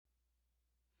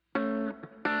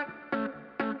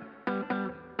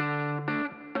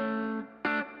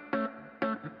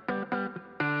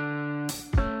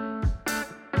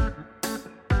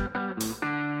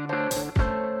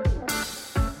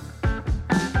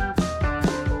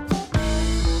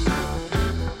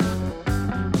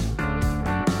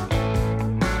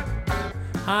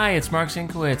Hi, it's Mark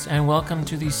Zinkowitz, and welcome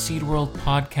to the Seed World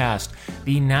podcast.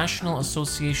 The National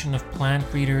Association of Plant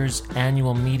Breeders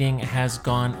annual meeting has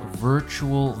gone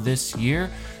virtual this year,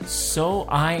 so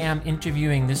I am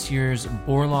interviewing this year's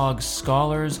Borlaug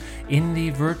Scholars in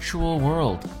the virtual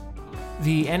world.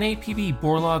 The NAPB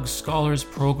Borlaug Scholars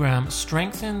Program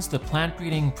strengthens the plant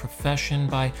breeding profession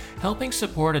by helping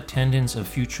support attendance of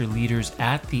future leaders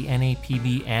at the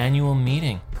NAPB annual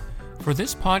meeting. For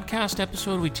this podcast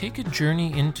episode, we take a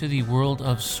journey into the world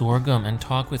of sorghum and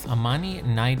talk with Ammani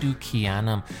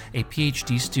Kyanam, a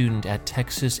PhD student at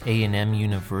Texas A&M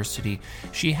University.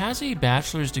 She has a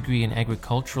bachelor's degree in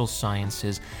agricultural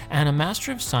sciences and a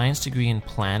Master of Science degree in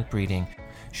plant breeding.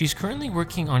 She's currently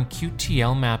working on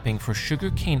QTL mapping for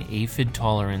sugarcane aphid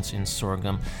tolerance in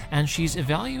sorghum, and she's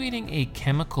evaluating a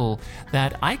chemical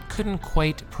that I couldn't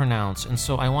quite pronounce, and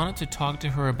so I wanted to talk to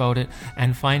her about it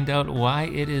and find out why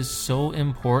it is so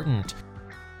important.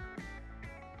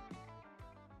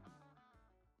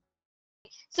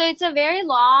 So it's a very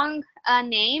long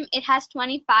name. It has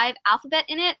 25 alphabet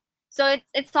in it, so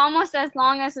it's almost as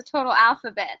long as the total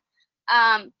alphabet.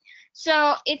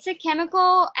 So it's a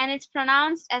chemical, and it's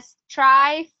pronounced as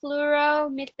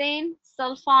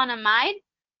Trifluoromethanesulfonamide.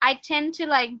 I tend to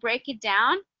break it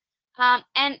down.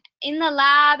 And in the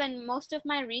lab and most of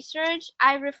my research,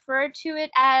 I refer to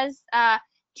it as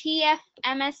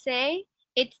TFMSA.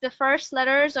 It's the first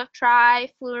letters of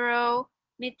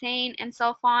trifluoromethane and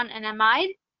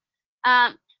sulfonamide.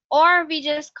 Or we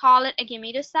just call it a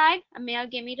gametocide, a male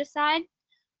gametocide.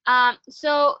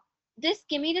 So this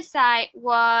gametocide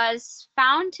was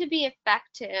found to be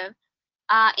effective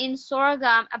in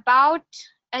sorghum about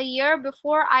a year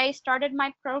before I started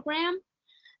my program,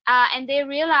 and they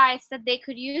realized that they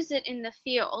could use it in the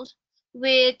field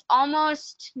with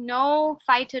almost no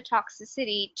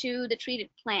phytotoxicity to the treated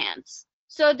plants.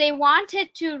 So they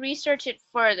wanted to research it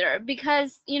further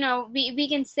because, we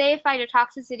can say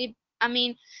phytotoxicity. I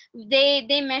mean,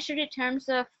 they measured in terms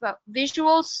of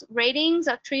visual ratings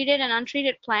of treated and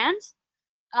untreated plants,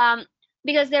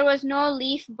 because there was no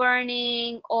leaf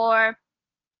burning or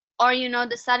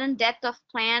the sudden death of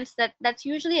plants that's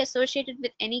usually associated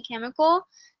with any chemical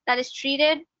that is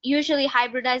treated. Usually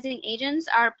hybridizing agents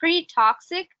are pretty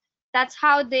toxic. That's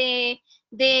how they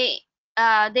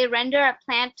render a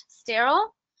plant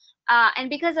sterile. And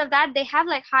because of that, they have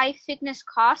high fitness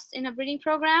costs in a breeding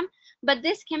program. But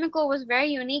this chemical was very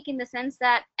unique in the sense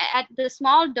that at the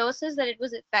small doses that it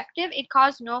was effective, it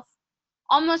caused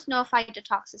almost no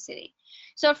phytotoxicity.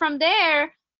 So from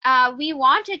there, we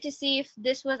wanted to see if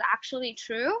this was actually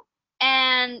true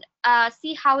and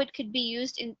see how it could be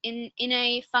used in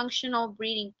a functional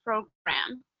breeding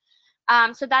program.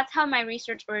 So that's how my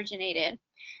research originated.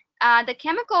 The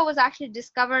chemical was actually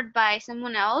discovered by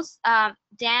someone else,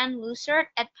 Dan Lusert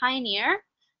at Pioneer,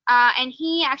 and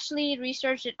he actually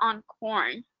researched it on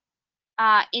corn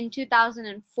in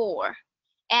 2004.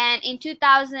 And in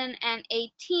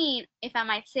 2018, if I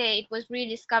might say, it was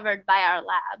rediscovered by our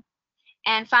lab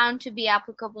and found to be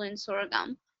applicable in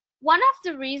sorghum. One of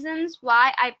the reasons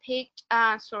why I picked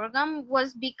sorghum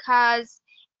was because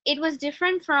it was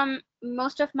different from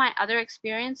most of my other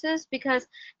experiences, because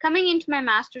coming into my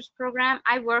master's program,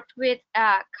 I worked with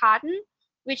cotton,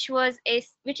 which is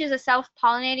a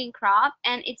self-pollinating crop,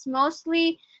 and it's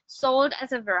mostly sold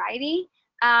as a variety.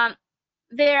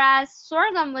 Whereas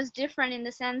sorghum was different in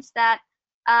the sense that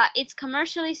it's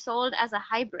commercially sold as a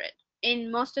hybrid in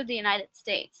most of the United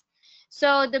States.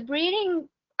 So the breeding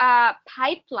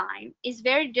pipeline is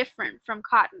very different from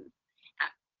cotton.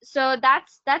 So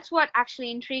that's what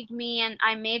actually intrigued me, and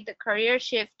I made the career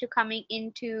shift to coming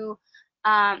into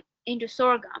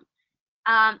sorghum.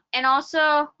 And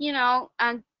also,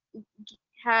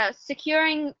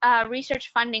 securing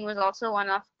research funding was also one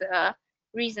of the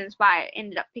reasons why I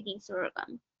ended up picking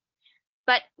sorghum.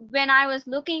 But when I was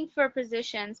looking for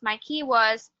positions, my key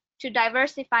was to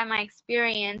diversify my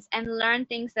experience and learn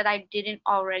things that I didn't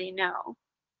already know.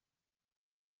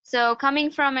 So coming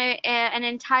from an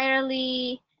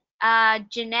entirely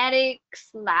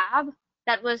genetics lab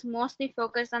that was mostly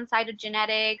focused on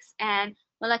cytogenetics and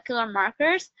molecular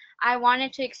markers, I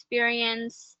wanted to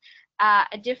experience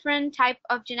a different type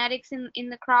of genetics in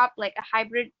the crop, like a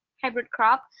hybrid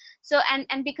crop. So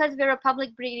and because we're a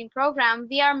public breeding program,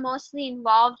 we are mostly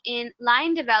involved in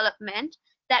line development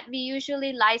that we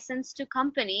usually license to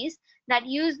companies that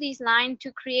use these lines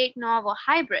to create novel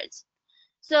hybrids.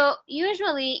 So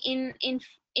usually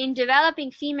in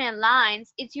developing female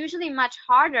lines, it's usually much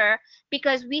harder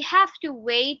because we have to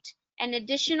wait an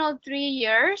additional 3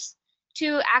 years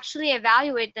to actually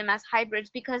evaluate them as hybrids,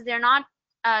 because they're not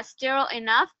sterile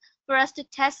enough for us to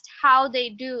test how they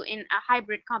do in a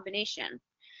hybrid combination.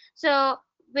 So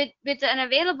with an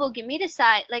available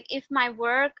gametoside, like if my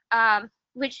work,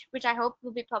 which I hope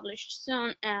will be published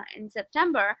soon in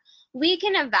September, we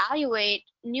can evaluate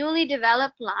newly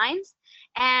developed lines,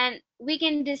 and we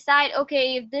can decide,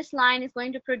 okay, if this line is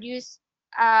going to produce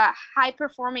high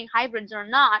performing hybrids or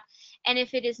not. And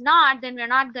if it is not, then we're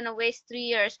not going to waste 3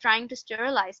 years trying to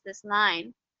sterilize this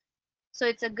line. So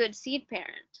it's a good seed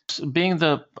parent. Being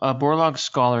the Borlaug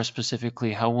scholar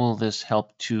specifically, how will this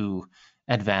help to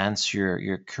advance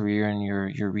your career and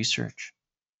your research?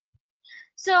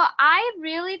 So I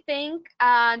really think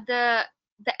the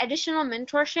additional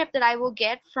mentorship that I will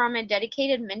get from a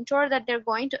dedicated mentor that they're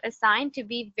going to assign to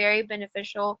be very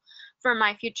beneficial for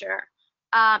my future.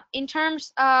 In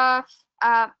terms of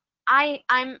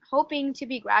I'm hoping to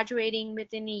be graduating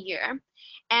within a year,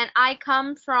 and I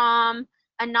come from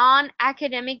a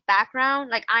non-academic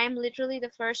background. Like I am literally the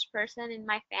first person in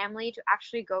my family to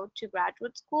actually go to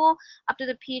graduate school up to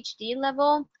the PhD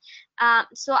level.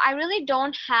 So I really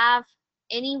don't have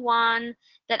anyone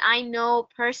that I know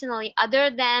personally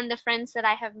other than the friends that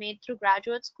I have made through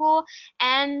graduate school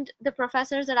and the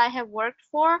professors that I have worked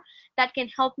for that can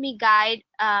help me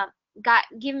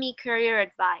give me career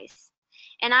advice.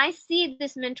 And I see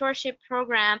this mentorship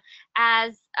program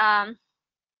as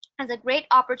a great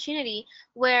opportunity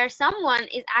where someone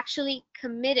is actually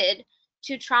committed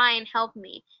to try and help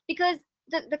me, because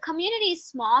the community is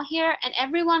small here and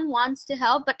everyone wants to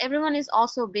help, but everyone is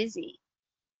also busy.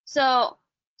 So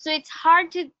it's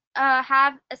hard to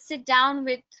have a sit down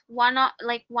with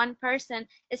one person,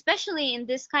 especially in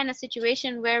this kind of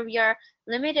situation where we are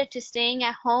limited to staying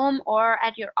at home or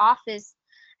at your office,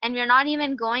 and we're not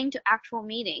even going to actual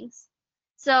meetings.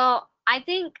 So I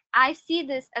think I see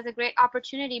this as a great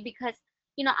opportunity because,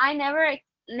 I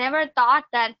never thought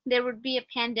that there would be a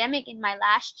pandemic in my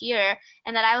last year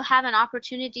and that I'll have an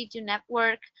opportunity to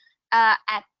network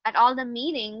at all the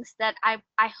meetings that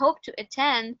I hope to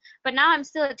attend. But now I'm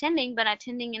still attending, but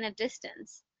attending in a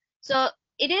distance. So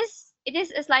it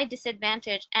is a slight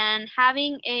disadvantage, and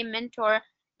having a mentor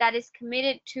that is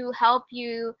committed to help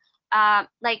you,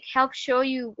 help show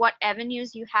you what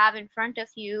avenues you have in front of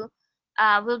you,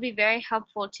 will be very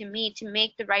helpful to me to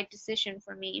make the right decision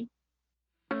for me.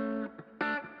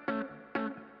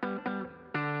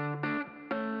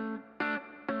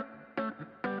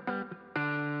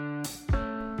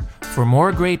 For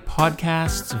more great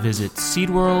podcasts, visit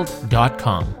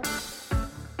seedworld.com.